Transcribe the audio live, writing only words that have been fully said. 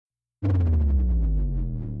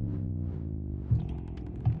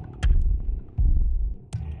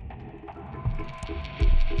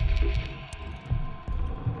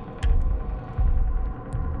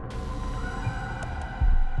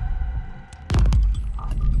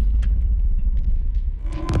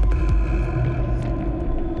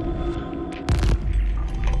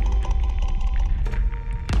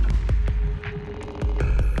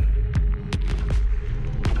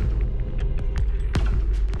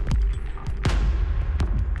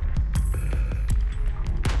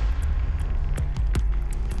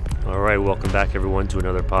right, welcome back everyone to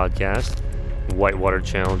another podcast, Whitewater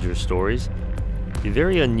Challenger Stories. The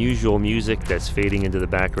very unusual music that's fading into the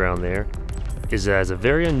background there has a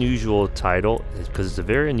very unusual title because it's a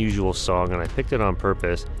very unusual song, and I picked it on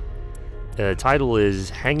purpose. The title is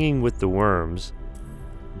Hanging with the Worms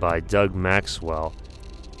by Doug Maxwell,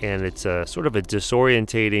 and it's a sort of a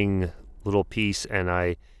disorientating little piece, and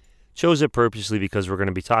I chose it purposely because we're going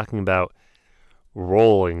to be talking about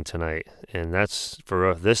rolling tonight, and that's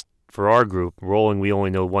for our group. Rolling, we only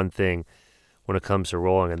know one thing when it comes to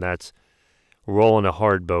rolling, and that's rolling a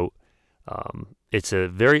hard boat. It's a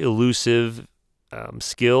very elusive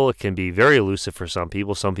skill. It can be very elusive for some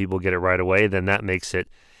people. Some people get it right away. Then that makes it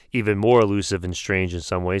even more elusive and strange in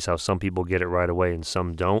some ways, how some people get it right away and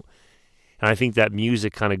some don't. And I think that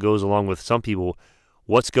music kind of goes along with some people.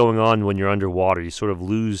 What's going on when you're underwater? You sort of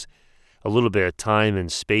lose a little bit of time and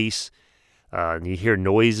space. And you hear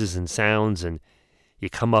noises and sounds, and you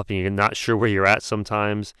come up and you're not sure where you're at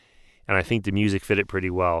sometimes. And I think the music fit it pretty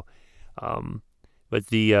well. But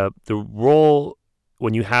the roll,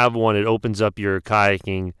 when you have one, it opens up your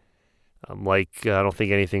kayaking like I don't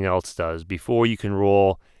think anything else does. Before you can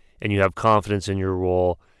roll and you have confidence in your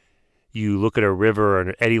roll, you look at a river or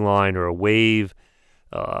an eddy line or a wave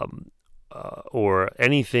or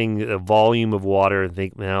anything, a volume of water, and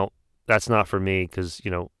think, no, that's not for me because,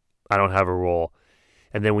 I don't have a roll.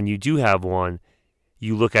 And then when you do have one,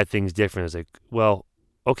 you look at things different. It's like, well,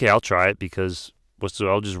 okay, I'll try it because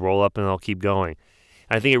I'll just roll up and I'll keep going.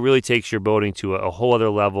 And I think it really takes your boating to a whole other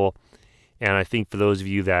level. And I think for those of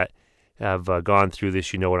you that have gone through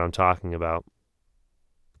this, you know what I'm talking about.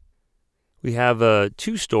 We have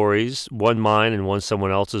two stories, one mine and one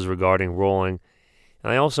someone else's regarding rolling.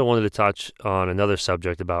 And I also wanted to touch on another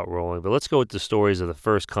subject about rolling. But let's go with the stories of the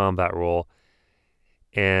first combat roll.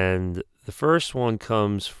 And the first one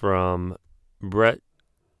comes from Brett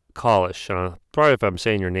Kallish. Probably if I'm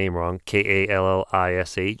saying your name wrong,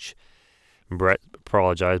 Kallish. Brett,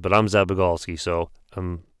 apologize, but I'm Zabagalski, so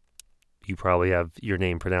you probably have your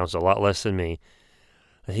name pronounced a lot less than me.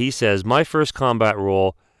 He says, my first combat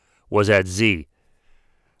roll was at Z.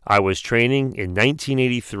 I was training in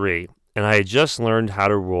 1983, and I had just learned how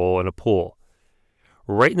to roll in a pool.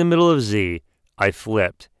 Right in the middle of Z, I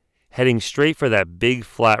flipped, heading straight for that big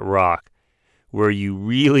flat rock where you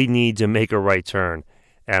really need to make a right turn,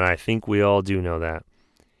 and I think we all do know that.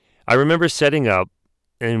 I remember setting up,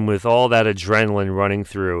 and with all that adrenaline running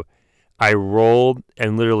through, I rolled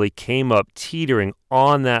and literally came up teetering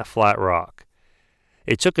on that flat rock.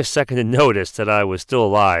 It took a second to notice that I was still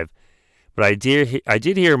alive, but I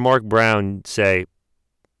did hear Mark Brown say,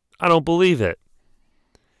 I don't believe it.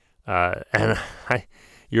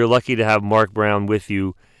 You're lucky to have Mark Brown with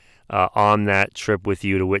you on that trip with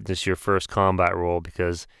you to witness your first combat roll,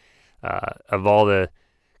 because of all the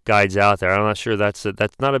guides out there, I'm not sure that's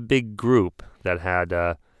not a big group that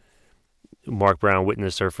had Mark Brown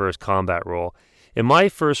witness their first combat roll. And my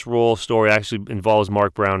first roll story actually involves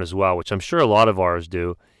Mark Brown as well, which I'm sure a lot of ours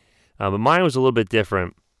do. But mine was a little bit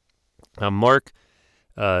different. Mark,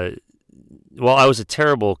 I was a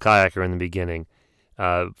terrible kayaker in the beginning.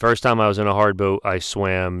 First time I was in a hard boat, I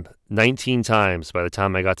swam 19 times by the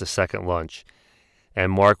time I got to second lunch. And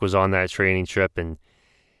Mark was on that training trip, and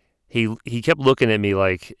he kept looking at me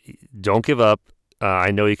like, don't give up.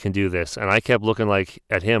 I know you can do this. And I kept looking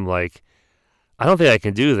at him like, I don't think I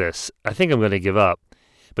can do this. I think I'm going to give up.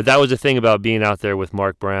 But that was the thing about being out there with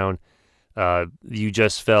Mark Brown. You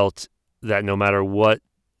just felt that no matter what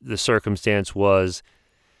the circumstance was,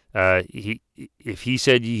 if he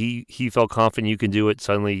said he felt confident you can do it,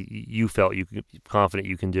 suddenly you felt confident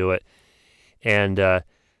you can do it. And I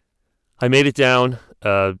made it down,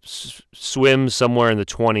 swim somewhere in the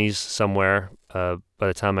 20s somewhere by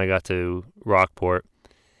the time I got to Rockport.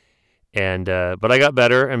 And but I got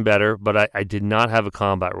better and better, but I did not have a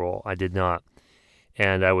combat roll. I did not.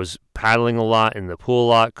 And I was paddling a lot in the pool a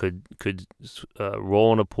lot, could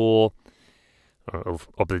roll in a pool,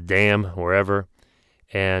 up the dam, wherever.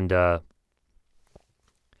 And I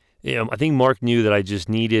think Mark knew that I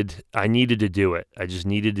needed to do it. I just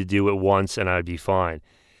needed to do it once and I'd be fine.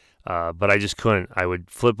 But I just couldn't. I would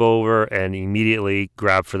flip over and immediately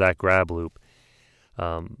grab for that grab loop.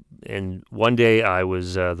 And one day I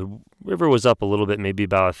was, the river was up a little bit, maybe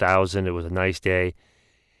about 1,000. It was a nice day.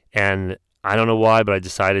 And I don't know why, but I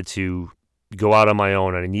decided to go out on my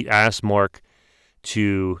own. And I asked Mark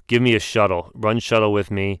to give me a shuttle, run shuttle with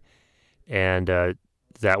me. And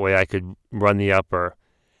that way I could run the upper.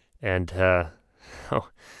 And I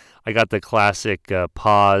got the classic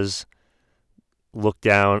pause, look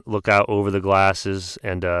out over the glasses,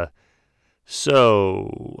 and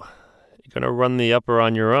so you're going to run the upper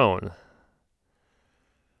on your own.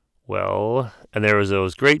 well, and there was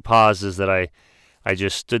those great pauses that I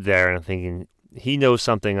just stood there and I'm thinking, he knows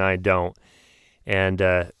something I don't. And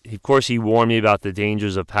of course, he warned me about the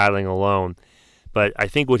dangers of paddling alone. But I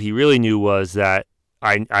think what he really knew was that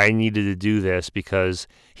I needed to do this because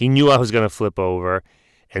he knew I was going to flip over.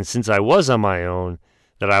 And since I was on my own,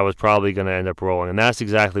 that I was probably going to end up rolling. And that's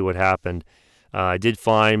exactly what happened. I did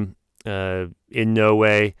find in No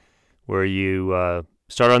Way where you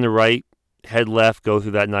start on the right, head left, go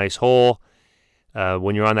through that nice hole.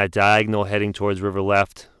 When you're on that diagonal heading towards river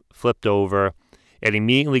left, flipped over and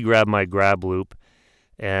immediately grabbed my grab loop.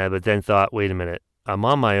 But then thought, wait a minute, I'm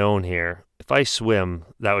on my own here. If I swim,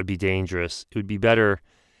 that would be dangerous. It would be better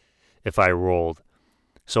if I rolled.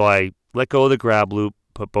 So I let go of the grab loop,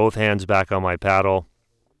 put both hands back on my paddle,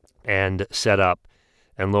 and set up.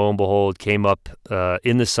 And lo and behold, came up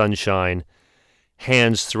in the sunshine,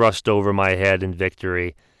 hands thrust over my head in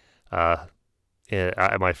victory at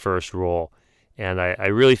my first roll. And I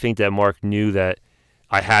really think that Mark knew that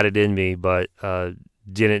I had it in me, but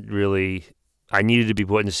didn't really. I needed to be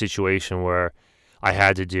put in a situation where I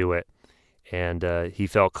had to do it. And he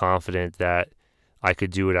felt confident that I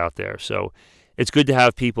could do it out there. So it's good to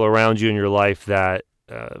have people around you in your life that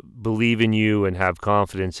believe in you and have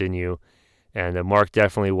confidence in you. And Mark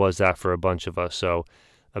definitely was that for a bunch of us. So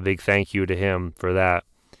a big thank you to him for that.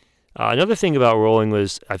 Another thing about rolling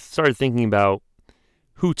was I started thinking about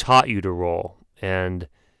who taught you to roll and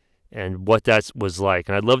what that was like.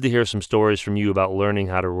 And I'd love to hear some stories from you about learning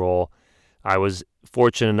how to roll. I was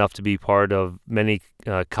fortunate enough to be part of many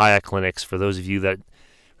kayak clinics. For those of you that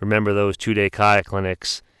remember those 2-day kayak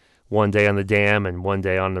clinics, one day on the dam and one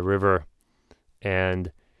day on the river.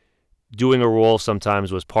 And doing a roll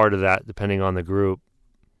sometimes was part of that, depending on the group.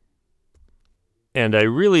 And I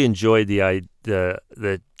really enjoyed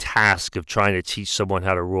the task of trying to teach someone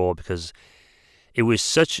how to roll because it was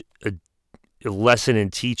such a lesson in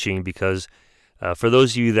teaching because for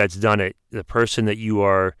those of you that's done it, the person that you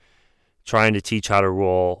are trying to teach how to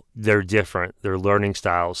roll, they're different. They're learning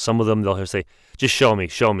styles. Some of them, they'll say, just show me.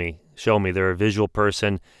 They're a visual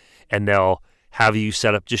person, and they'll have you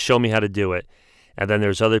set up, just show me how to do it. And then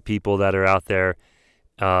there's other people that are out there,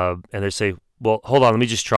 and they say, well, hold on, let me just try